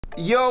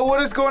Yo, what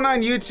is going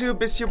on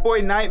YouTube? It's your boy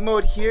Night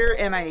Mode here,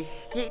 and I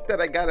hate that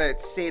I gotta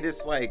say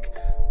this like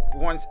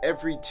once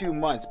every 2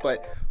 months,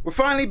 but we're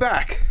finally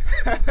back.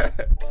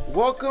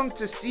 Welcome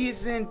to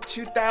season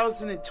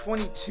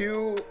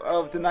 2022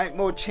 of the Night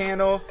Mode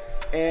channel,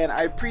 and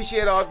I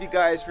appreciate all of you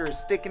guys for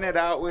sticking it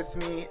out with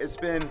me. It's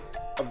been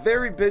a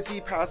very busy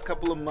past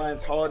couple of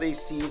months, holiday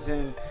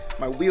season.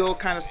 My wheel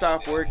kind of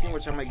stopped working,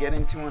 which I'm gonna get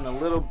into in a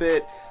little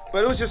bit,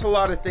 but it was just a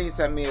lot of things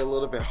that made it a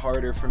little bit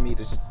harder for me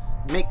to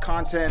make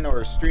content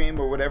or stream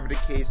or whatever the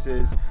case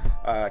is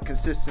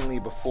consistently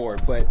before.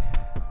 But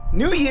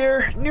new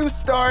year, new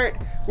start,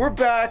 we're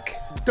back.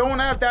 Don't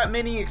have that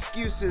many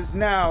excuses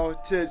now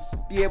to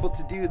be able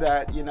to do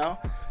that, you know.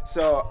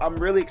 So I'm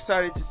really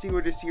excited to see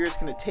where this year is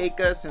going to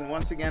take us, and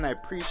once again I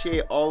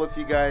appreciate all of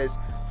you guys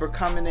for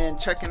coming in,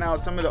 checking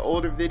out some of the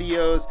older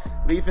videos,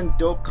 leaving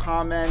dope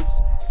comments.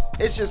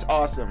 It's just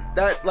awesome.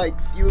 That like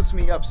fuels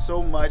me up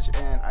so much,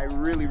 and I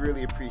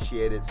really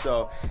appreciate it.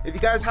 So if you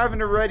guys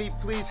haven't already,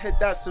 please hit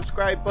that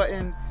subscribe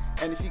button.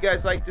 And if you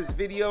guys like this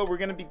video, we're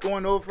going to be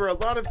going over a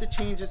lot of the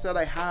changes that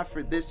I have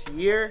for this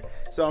year.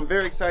 So I'm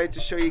very excited to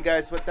show you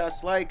guys what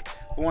that's like.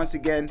 But once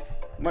again,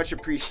 much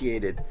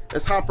appreciated.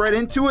 Let's hop right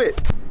into it.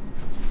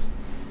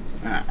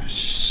 Ah,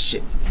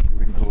 shit. Here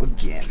we go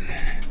again.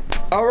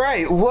 All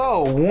right.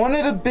 Whoa. One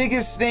of the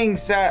biggest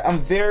things that I'm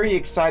very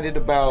excited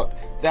about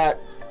that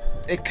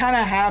it kind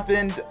of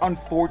happened,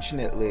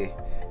 unfortunately.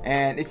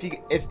 And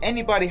if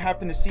anybody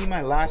happened to see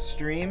my last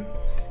stream,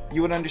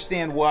 you would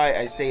understand why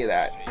I say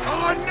that.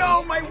 Oh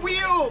no, my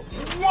wheel!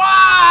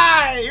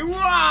 Why?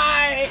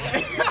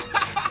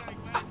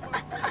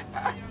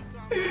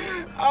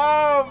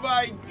 Oh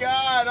my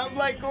god, I'm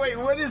like, wait,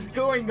 what is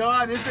going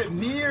on? Is it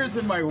me or is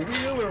it my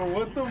wheel, or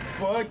what the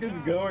fuck is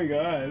going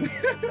on?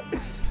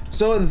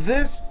 So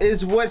this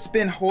is what's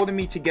been holding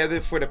me together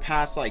for the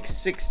past like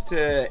 6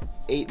 to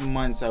 8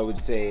 months, I would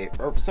say,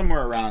 or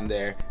somewhere around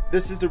there.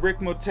 This is the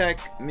Ricmotech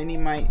Mini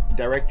Mite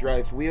direct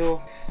drive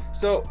wheel.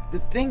 So the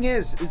thing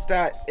is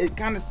that it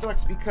kind of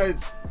sucks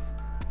because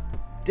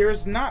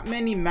there's not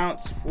many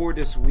mounts for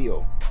this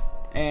wheel,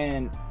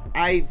 and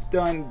I've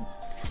done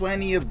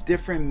plenty of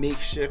different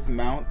makeshift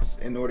mounts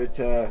in order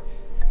to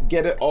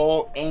get it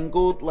all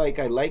angled like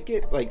I like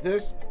it, like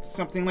this,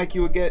 something like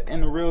you would get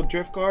in a real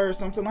drift car or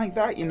something like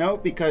that, you know,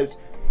 because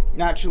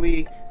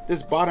naturally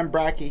this bottom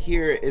bracket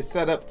here is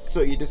set up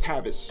so you just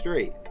have it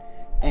straight.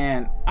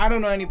 And I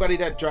don't know anybody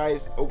that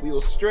drives a wheel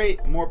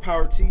straight. More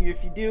power to you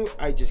if you do.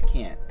 I just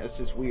can't. That's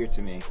just weird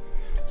to me.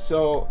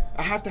 So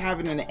I have to have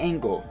it in an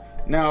angle.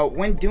 Now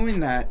when doing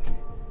that,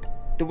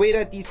 the way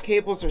that these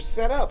cables are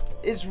set up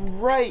is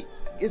right.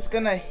 It's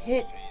gonna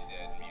hit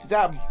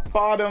that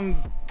bottom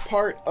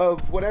part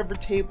of whatever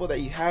table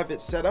that you have it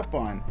set up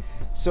on.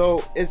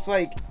 So it's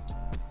like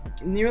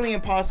nearly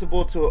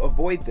impossible to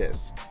avoid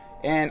this.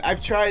 And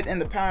I've tried in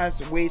the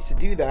past ways to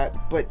do that,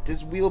 but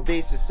this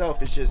wheelbase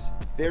itself is just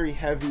very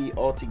heavy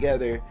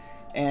altogether,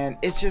 and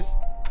it's just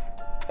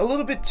a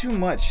little bit too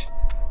much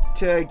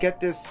to get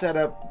this set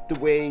up the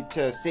way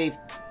to save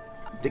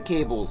the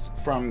cables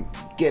from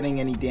getting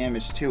any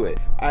damage to it.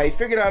 I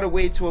figured out a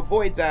way to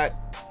avoid that.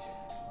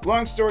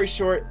 Long story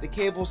short, the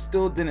cable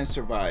still didn't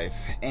survive,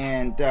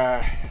 and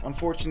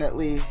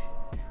unfortunately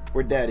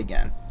we're dead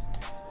again.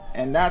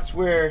 And that's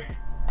where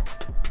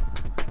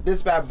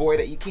this bad boy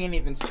that you can't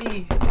even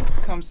see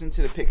comes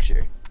into the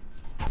picture.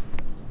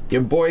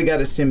 Your boy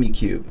got a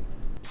Simucube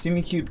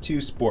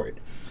 2 Sport,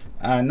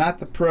 not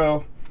the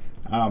Pro.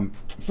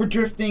 For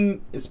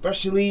drifting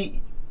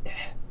especially,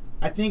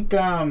 I think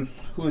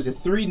who is it,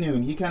 3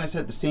 Noon, he kind of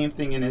said the same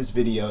thing in his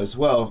video as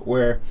well,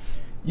 where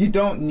you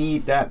don't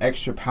need that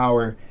extra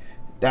power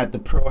that the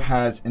Pro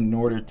has in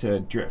order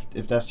to drift,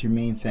 if that's your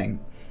main thing.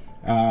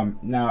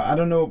 Now I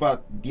don't know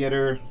about the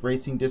other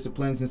racing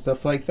disciplines and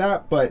stuff like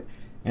that, but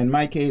in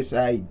my case,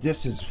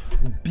 this is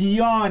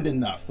beyond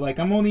enough. Like,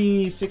 I'm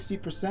only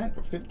 60%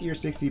 or 50 or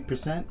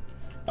 60%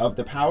 of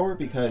the power,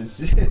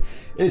 because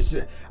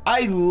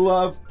I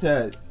love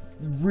to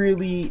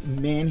really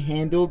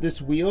manhandle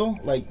this wheel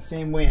like the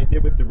same way I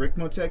did with the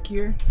Ricmotech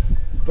here,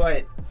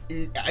 but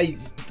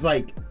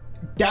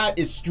that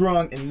is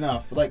strong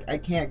enough. Like, I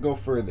can't go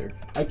further.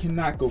 I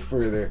cannot go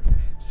further.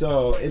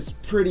 So it's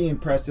pretty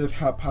impressive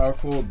how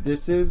powerful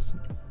this is.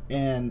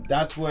 And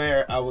that's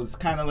where I was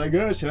kind of like,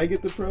 oh, should I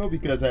get the Pro?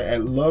 Because I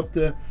love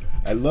to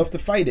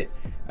fight it.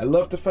 I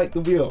love to fight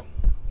the wheel,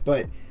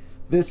 but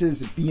this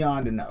is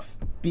beyond enough,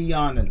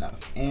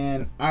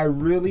 And I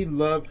really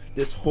love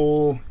this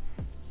whole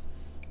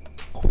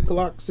quick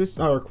lock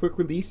system or quick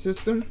release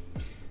system.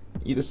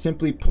 You just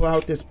simply pull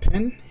out this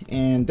pin,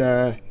 and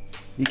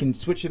you can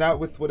switch it out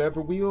with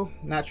whatever wheel.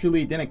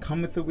 Naturally, it didn't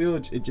come with the wheel.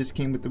 It just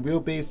came with the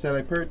wheelbase that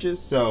I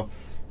purchased, so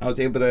I was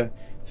able to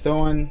throw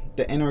on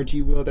the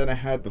NRG wheel that I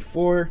had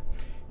before,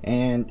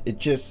 and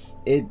it's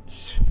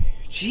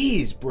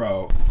jeez,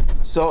 bro.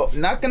 So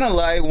not gonna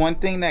lie, one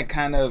thing that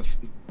kind of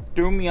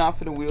threw me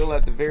off of the wheel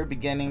at the very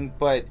beginning,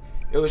 but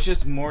it was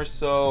just more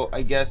so,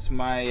 I guess,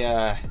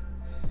 my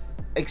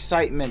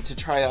excitement to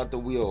try out the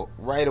wheel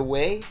right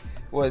away,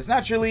 was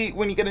naturally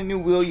when you get a new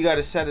wheel, you got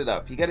to set it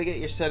up. You got to get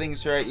your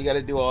settings right. You got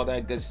to do all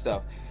that good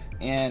stuff.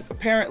 And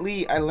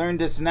apparently I learned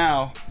this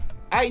now.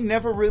 I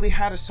never really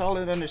had a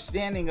solid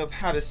understanding of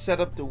how to set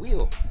up the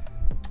wheel.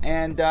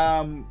 And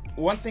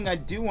one thing I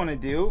do want to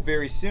do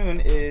very soon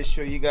is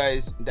show you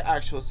guys the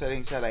actual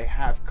settings that I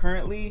have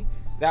currently.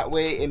 That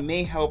way it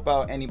may help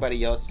out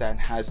anybody else that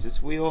has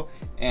this wheel.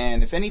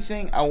 And if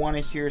anything, I want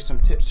to hear some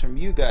tips from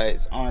you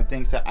guys on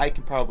things that I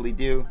can probably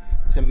do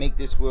to make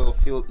this wheel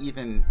feel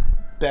even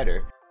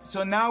better.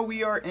 So now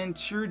we are in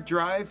True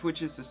Drive,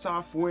 which is the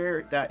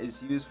software that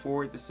is used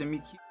for the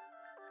Simucube.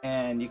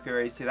 And you can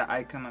already see the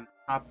icon on the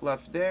top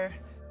left there.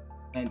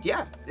 And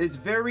yeah, it's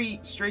very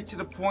straight to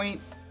the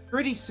point,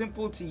 pretty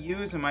simple to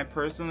use in my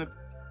personal opinion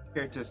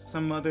compared to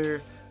some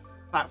other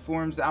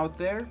platforms out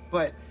there.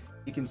 But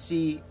you can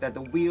see that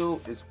the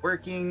wheel is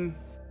working.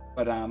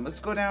 But let's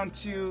go down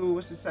to,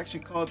 what's the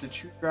section called? The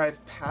True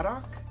Drive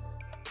Paddock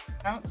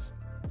accounts.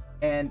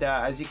 And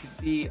as you can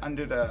see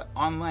under the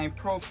online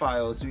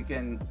profiles, we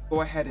can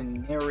go ahead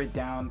and narrow it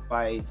down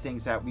by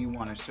things that we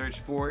want to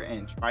search for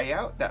and try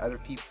out that other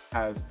people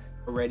have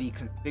already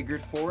configured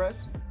for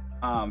us.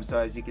 So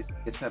as you can see,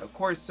 it's set a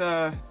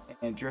Corsa,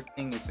 and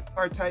drifting is a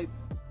car type.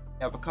 We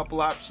have a couple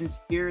options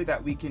here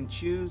that we can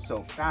choose.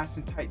 So fast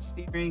and tight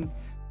steering,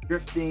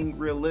 drifting,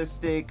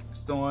 realistic,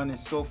 so on and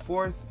so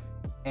forth.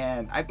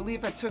 And I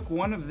believe I took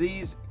one of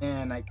these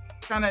and I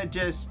kind of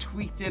just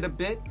tweaked it a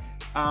bit.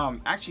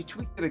 Actually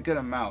tweaked it a good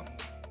amount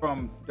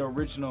from the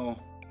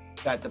original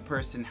that the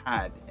person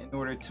had in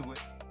order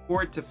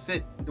for it to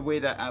fit the way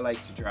that I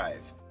like to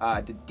drive.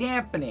 The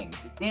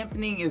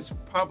dampening is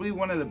probably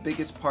one of the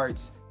biggest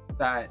parts.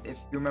 That if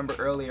you remember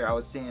earlier, I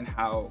was saying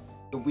how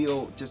the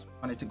wheel just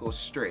wanted to go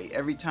straight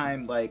every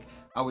time. Like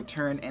I would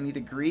turn any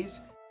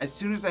degrees, as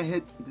soon as I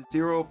hit the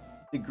 0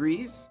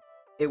 degrees,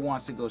 it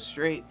wants to go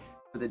straight.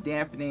 But the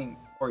dampening,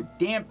 or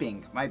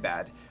damping, my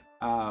bad,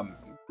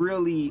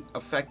 really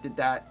affected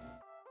that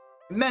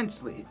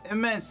immensely.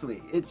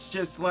 It's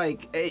just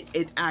like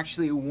it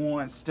actually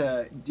wants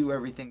to do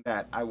everything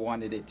that I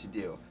wanted it to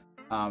do.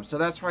 So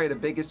that's probably the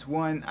biggest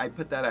one. I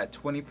put that at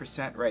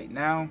 20% right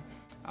now.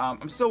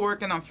 I'm still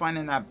working on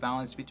finding that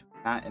balance between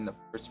that and the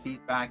force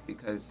feedback,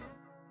 because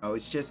you know,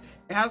 it's just,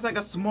 it has like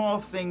a small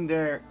thing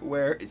there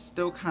where it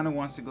still kind of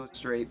wants to go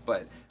straight,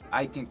 but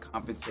I can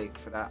compensate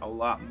for that a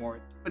lot more.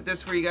 Put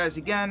this for you guys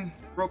again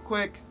real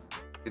quick.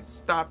 It's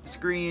stop the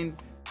screen.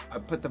 I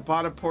put the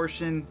bottom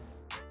portion,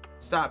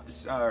 stop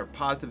this, or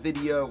pause the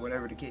video,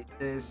 whatever the case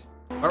is.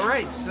 All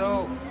right,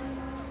 so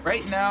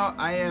right now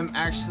I am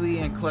actually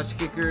in Clutch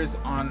Kickers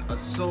on a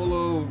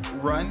solo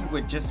run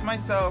with just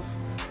myself,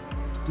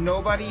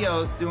 nobody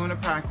else, doing a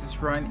practice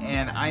run,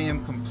 and I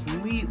am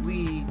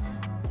completely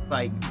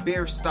like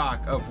bare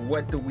stock of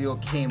what the wheel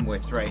came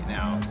with right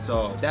now.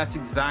 So that's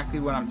exactly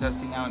what I'm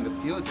testing out in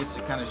the field, just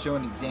to kind of show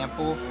an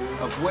example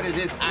of what it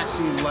is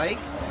actually like.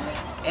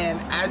 And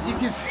as you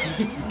can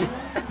see,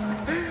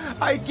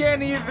 I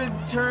can't even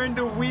turn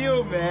the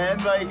wheel, man.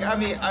 Like, I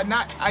mean,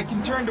 I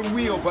can turn the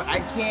wheel, but I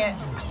can't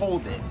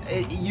hold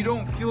it. You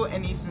don't feel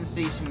any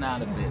sensation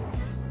out of it.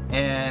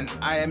 And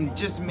I am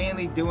just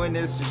mainly doing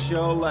this to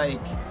show,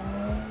 like,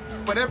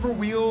 whatever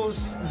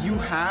wheels you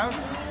have,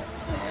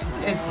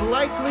 it's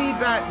likely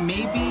that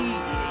maybe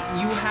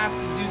you have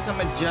to do some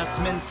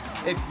adjustments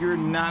if you're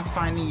not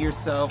finding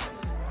yourself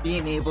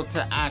being able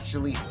to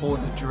actually hold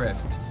a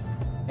drift.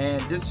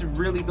 And this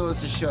really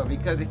goes to show,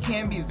 because it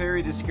can be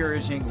very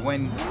discouraging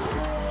when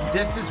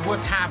this is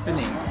what's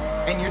happening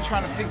and you're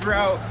trying to figure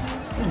out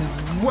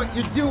what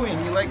you're doing.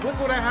 You're like, look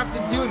what I have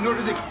to do in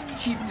order to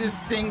keep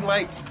this thing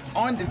like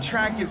on the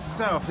track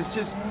itself. It's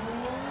just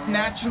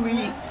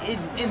naturally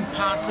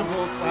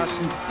impossible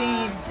 /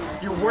 insane.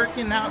 You're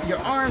working out your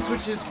arms,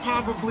 which is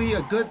probably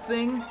a good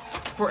thing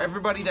for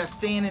everybody that's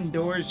staying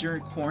indoors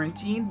during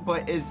quarantine,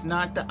 but it's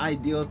not the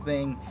ideal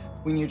thing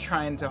when you're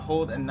trying to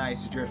hold a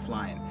nice drift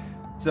line.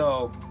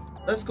 So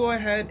let's go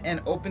ahead and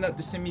open up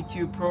the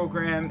Simucube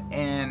program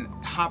and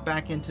hop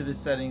back into the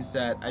settings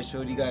that I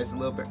showed you guys a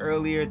little bit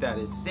earlier that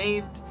is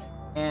saved,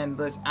 and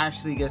let's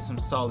actually get some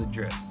solid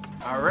drifts.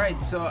 All right,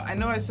 so I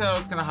know I said I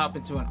was gonna hop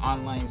into an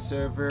online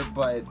server,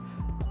 but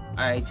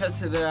I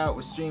tested it out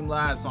with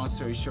Streamlabs. Long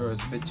story short, it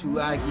was a bit too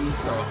laggy,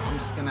 so I'm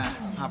just gonna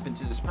hop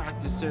into this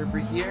practice server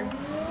here.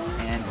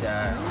 And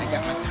I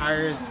got my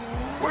tires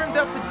warmed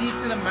up a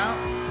decent amount.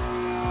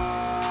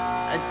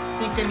 I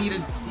think I need to,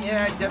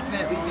 yeah, I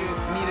definitely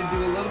need to do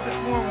a little bit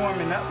more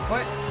warming up,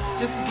 but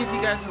just to give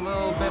you guys a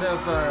little bit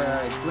of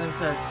a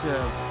glimpse as to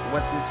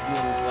what this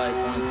wheel is like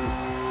once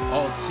it's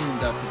all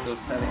tuned up with those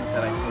settings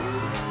that I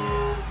posted.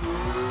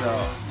 So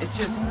it's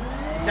just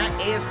that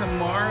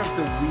ASMR of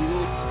the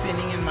wheels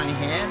spinning in my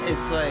hand.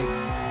 It's like,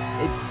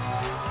 it's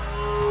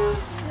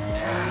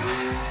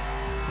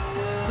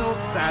so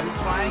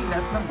satisfying.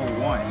 That's number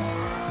one.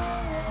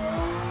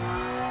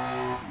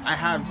 I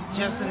have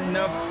just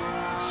enough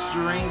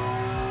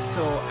strength,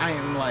 so I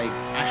am like,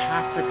 I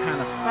have to kind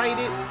of fight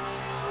it,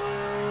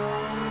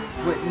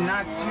 but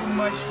not too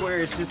much where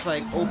it's just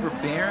like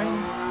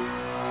overbearing.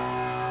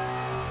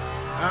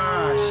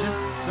 It's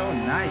just so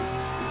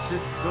nice. It's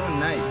just so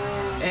nice.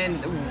 And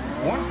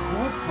one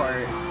cool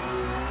part,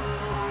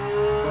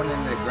 going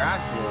into the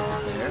grass a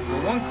little bit there,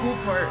 but one cool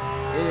part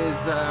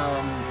is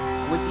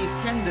with these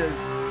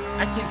Kendas,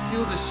 I can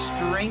feel the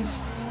strength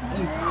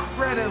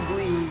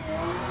incredibly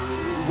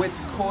with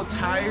cold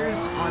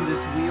tires on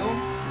this wheel,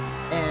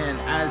 and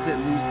as it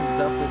loosens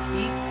up with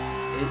heat,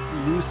 it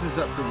loosens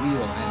up the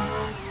wheel,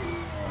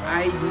 and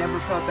I never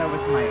felt that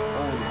with my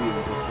old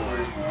wheel before.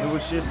 It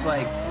was just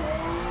like,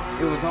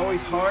 it was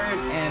always hard,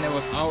 and it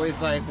was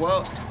always like,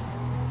 well,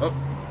 oh,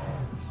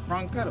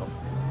 wrong pedal.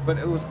 But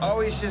it was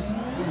always just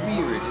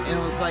weird, and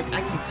it was like,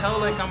 I can tell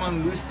like I'm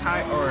on loose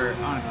tire or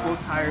on cold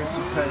tires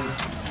because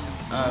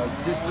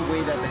just the way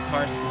that the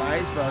car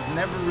slides, but I was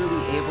never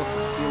really able to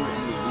feel it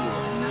in the wheel,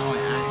 and now I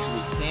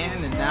actually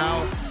can, and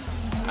now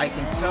I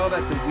can tell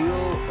that the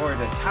wheel or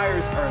the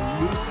tires are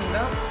loosened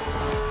up,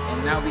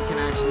 and now we can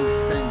actually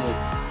send it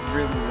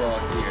really well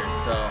here.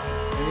 So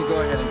let me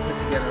go ahead and put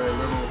together a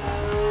little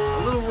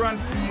run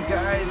for you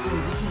guys, and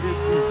you can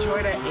just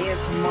enjoy that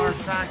ASMR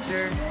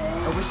factor.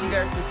 I wish you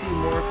guys could see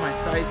more of my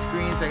side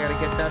screens. I gotta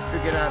get that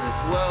figured out as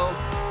well.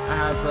 I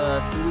have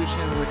a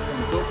solution with some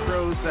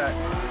GoPros that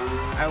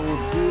I will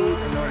do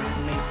in order to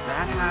make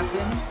that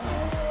happen.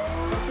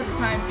 But for the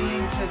time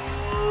being,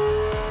 just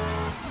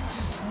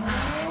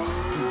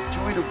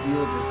enjoy the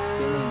wheel just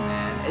spinning,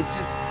 man.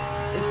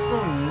 It's so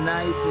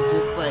nice. It's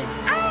just like,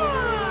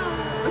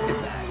 look at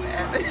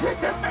that,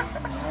 man.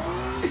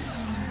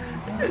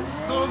 It's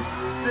so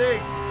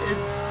sick.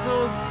 It's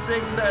so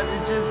sick that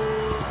it just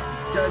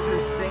does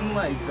its thing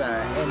like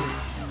that, and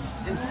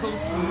it's so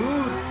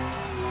smooth.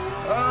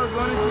 Oh,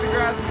 going into the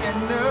grass again.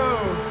 No.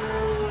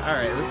 All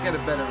right, let's get a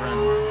better run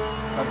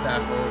of that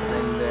whole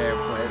thing there.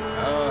 But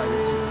oh,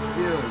 this just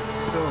feels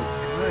so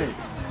good.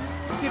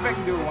 Let's see if I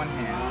can do it one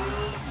hand.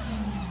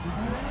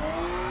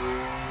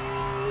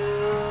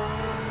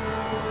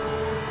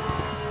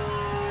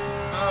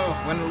 Oh,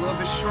 went a little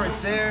bit short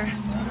there.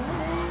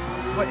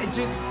 But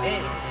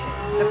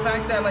the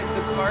fact that like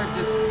the car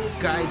just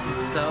guides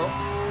itself,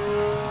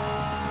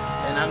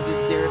 and I'm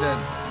just there to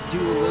do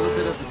a little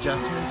bit of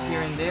adjustments here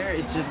and there,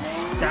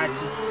 that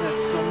just says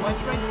so much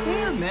right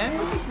there, man.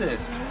 Look at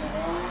this.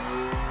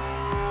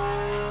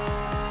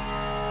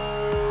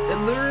 It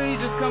literally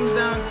just comes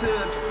down to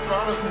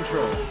throttle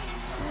control,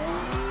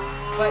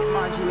 light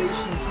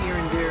modulations here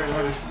and there in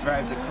order to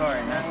drive the car,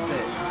 and that's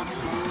it.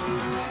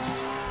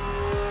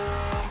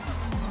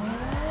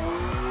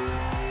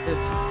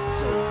 This is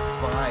so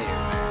fire,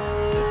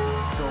 man. This is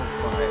so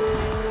fire.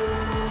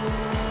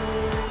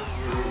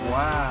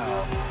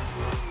 Wow.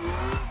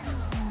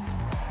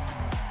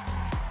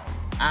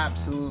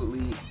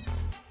 Absolutely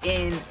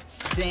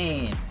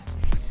insane.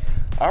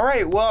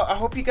 Alright, well, I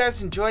hope you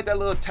guys enjoyed that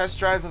little test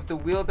drive of the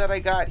wheel that I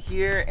got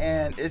here,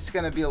 and it's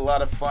going to be a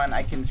lot of fun.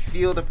 I can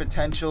feel the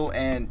potential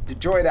and the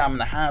joy that I'm going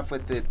to have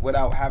with it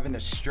without having to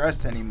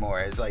stress anymore.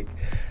 It's like,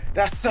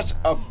 that's such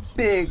a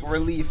big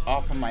relief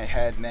off of my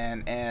head,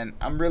 man, and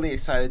I'm really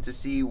excited to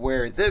see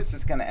where this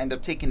is going to end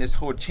up taking this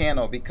whole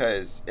channel,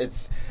 because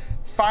it's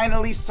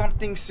finally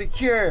something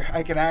secure.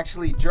 I can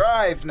actually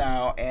drive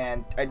now,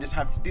 and I just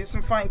have to do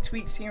some fine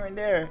tweaks here and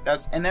there.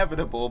 That's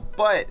inevitable,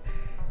 but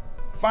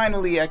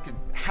finally I could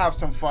have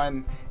some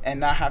fun and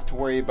not have to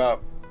worry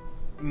about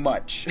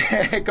much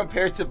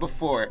compared to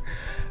before.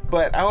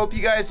 But I hope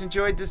you guys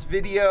enjoyed this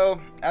video.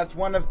 That's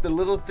one of the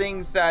little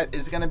things that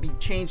is going to be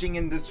changing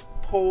in this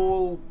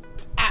whole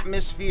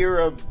atmosphere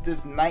of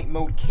this night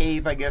mode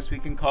cave, I guess we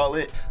can call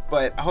it.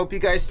 But I hope you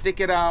guys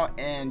stick it out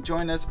and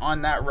join us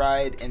on that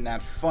ride and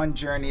that fun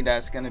journey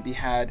that's going to be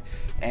had.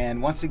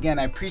 And once again,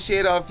 I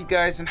appreciate all of you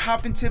guys, and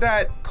hop into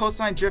that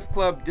Coastline Drift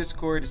Club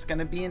Discord. It's going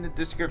to be in the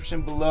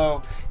description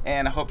below,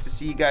 and I hope to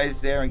see you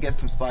guys there and get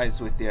some slides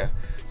with you.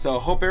 So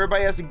hope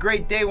everybody has a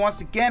great day.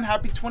 Once again,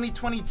 happy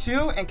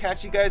 2022, and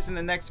catch you guys in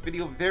the next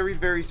video very,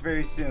 very,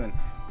 very soon.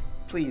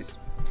 Please,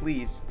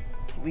 please,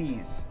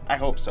 please. I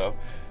hope so.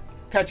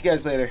 Catch you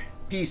guys later.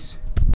 Peace.